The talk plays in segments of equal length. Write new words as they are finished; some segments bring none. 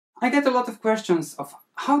I get a lot of questions of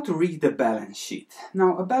how to read a balance sheet.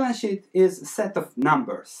 Now, a balance sheet is a set of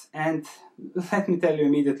numbers, and let me tell you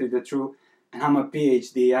immediately the truth. I'm a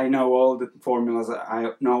PhD, I know all the formulas,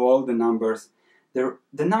 I know all the numbers. The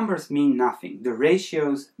numbers mean nothing, the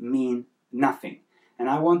ratios mean nothing. And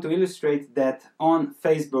I want to illustrate that on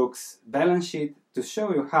Facebook's balance sheet to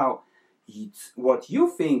show you how it's what you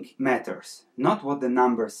think matters, not what the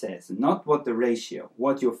number says, not what the ratio.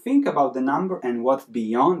 What you think about the number and what's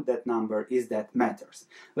beyond that number is that matters.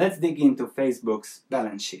 Let's dig into Facebook's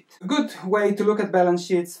balance sheet. A good way to look at balance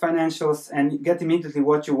sheets, financials, and get immediately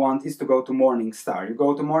what you want is to go to Morningstar. You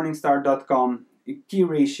go to morningstar.com, key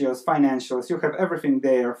ratios, financials, you have everything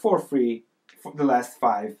there for free for the last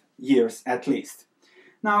 5 years at least.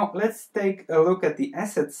 Now let's take a look at the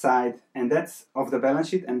asset side, and that's of the balance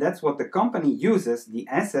sheet, and that's what the company uses the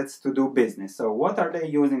assets to do business. So what are they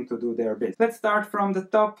using to do their business? Let's start from the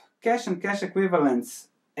top. Cash and cash equivalents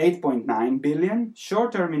 8.9 billion,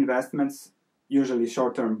 short-term investments, usually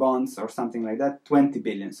short-term bonds or something like that, 20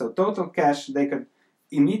 billion. So total cash they could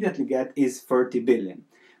immediately get is 30 billion.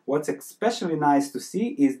 What's especially nice to see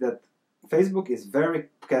is that Facebook is very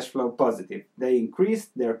cash flow positive. They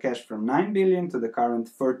increased their cash from 9 billion to the current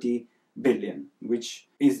 30 billion, which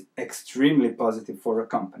is extremely positive for a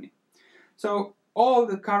company. So all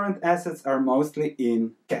the current assets are mostly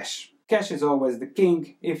in cash. Cash is always the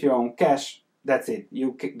king. If you own cash, that's it.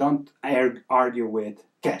 You don't argue with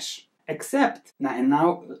cash. Except,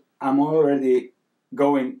 now I'm already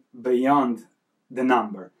going beyond the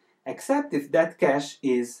number, except if that cash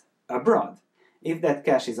is abroad. If that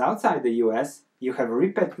cash is outside the US, you have a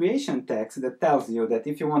repatriation tax that tells you that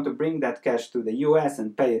if you want to bring that cash to the US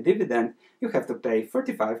and pay a dividend, you have to pay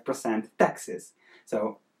 35% taxes.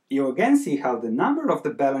 So you again see how the number of the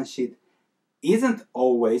balance sheet isn't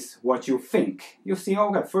always what you think. You see, oh,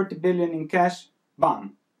 we have 30 billion in cash,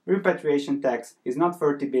 bam. Repatriation tax is not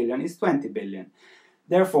 30 billion, it's 20 billion.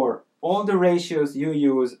 Therefore, all the ratios you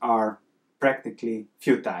use are practically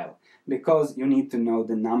futile, because you need to know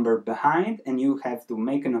the number behind and you have to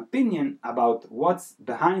make an opinion about what's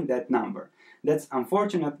behind that number. That's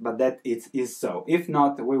unfortunate, but that it is so. If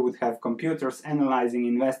not, we would have computers analyzing,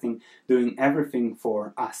 investing, doing everything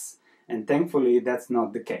for us. And thankfully, that's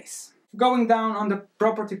not the case. Going down on the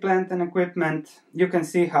property, plant and equipment, you can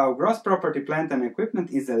see how gross property, plant and equipment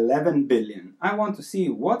is 11 billion. I want to see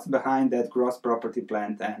what's behind that gross property,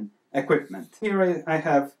 plant and equipment. Here I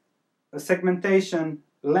have a segmentation,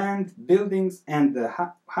 land, buildings, and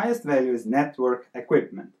the highest value is network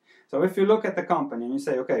equipment. So if you look at the company and you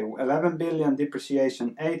say, okay, 11 billion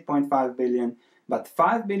depreciation, 8.5 billion, but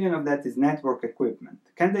 5 billion of that is network equipment.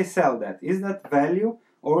 Can they sell that? Is that value,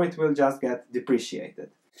 or it will just get depreciated?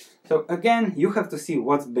 So again, you have to see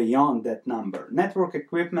what's beyond that number. Network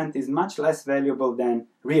equipment is much less valuable than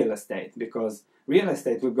real estate, because real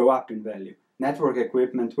estate will go up in value. Network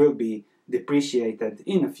equipment will be depreciated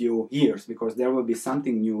in a few years because there will be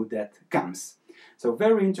something new that comes. So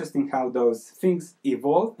very interesting how those things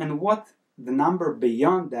evolve and what the number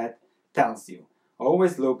beyond that tells you.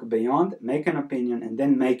 Always look beyond, make an opinion, and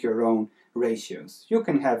then make your own ratios. You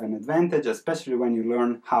can have an advantage, especially when you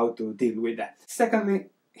learn how to deal with that. Secondly,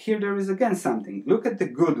 here there is again something. Look at the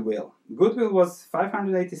goodwill. Goodwill was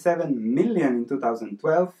 587 million in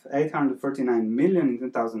 2012, 839 million in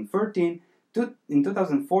 2013. In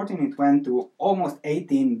 2014 it went to almost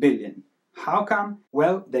 18 billion. How come?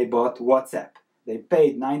 Well, they bought WhatsApp. They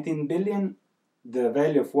paid 19 billion, the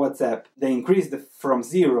value of WhatsApp. They increased from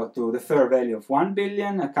 0 to the fair value of 1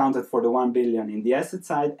 billion, accounted for the 1 billion in the asset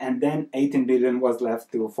side, and then 18 billion was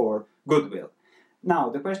left for goodwill. Now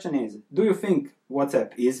the question is, do you think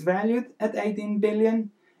WhatsApp is valued at 18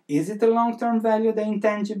 billion? Is it a long-term value, the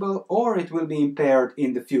intangible, or it will be impaired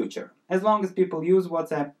in the future? As long as people use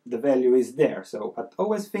WhatsApp, the value is there. So I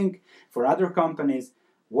always think for other companies,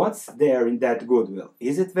 what's there in that goodwill?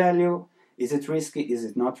 Is it value? Is it risky? Is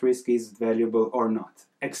it not risky? Is it valuable or not?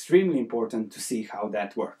 Extremely important to see how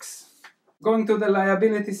that works. Going to the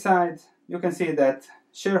liability side, you can see that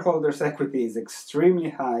shareholders' equity is extremely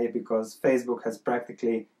high because Facebook has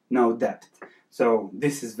practically no debt. So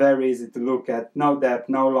this is very easy to look at. No debt,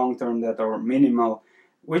 no long-term debt, or minimal,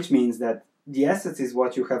 which means that the assets is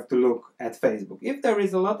what you have to look at Facebook. If there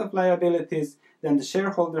is a lot of liabilities, then the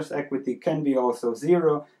shareholders' equity can be also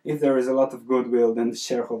zero. If there is a lot of goodwill, then the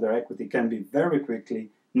shareholder equity can be very quickly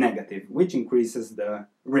negative, which increases the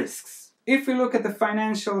risks. If we look at the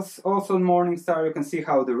financials, also in Morningstar, you can see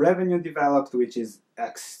how the revenue developed, which is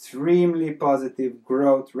extremely positive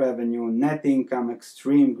growth revenue, net income,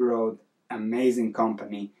 extreme growth, amazing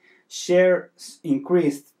company. Shares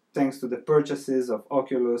increased thanks to the purchases of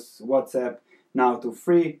Oculus, WhatsApp, now to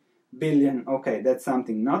free. billion. Okay, that's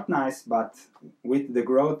something not nice, but with the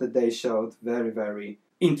growth that they showed, very, very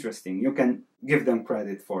interesting. You can give them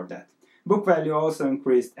credit for that. Book value also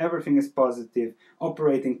increased, everything is positive,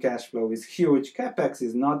 operating cash flow is huge, capex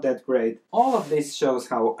is not that great. All of this shows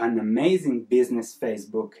how an amazing business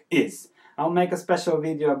Facebook is. I'll make a special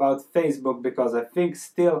video about Facebook because I think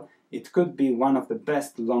still it could be one of the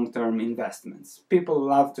best long-term investments. People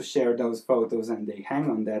love to share those photos and they hang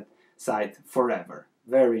on that site forever.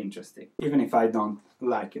 Very interesting. Even if I don't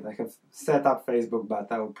like it. I have set up Facebook,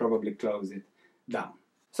 but I will probably close it down.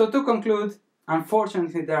 So to conclude,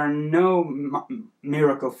 unfortunately, there are no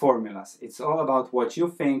miracle formulas. It's all about what you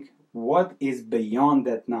think, what is beyond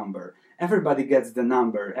that number. Everybody gets the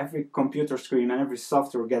number. Every computer screen and every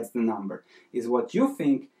software gets the number. Is what you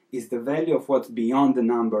think is the value of what's beyond the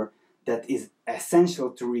number that is essential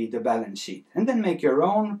to read the balance sheet. And then make your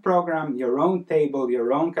own program, your own table,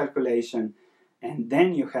 your own calculation, and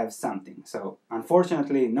then you have something. So,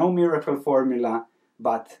 unfortunately, no miracle formula,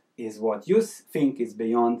 but is what you think is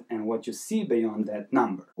beyond and what you see beyond that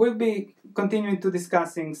number. We'll be continuing to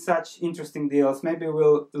discussing such interesting deals. Maybe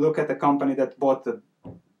we'll look at a company that bought a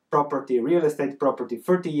property, real estate property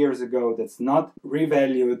 30 years ago that's not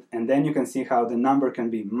revalued, and then you can see how the number can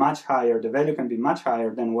be much higher, the value can be much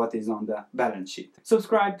higher than what is on the balance sheet.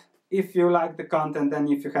 Subscribe if you like the content, and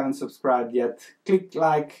if you haven't subscribed yet, click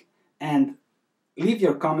like and leave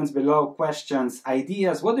your comments below, questions,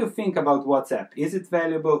 ideas. What do you think about WhatsApp? Is it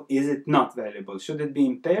valuable? Is it not valuable? Should it be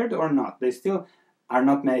impaired or not? They still are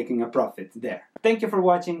not making a profit there. Thank you for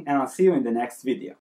watching, and I'll see you in the next video.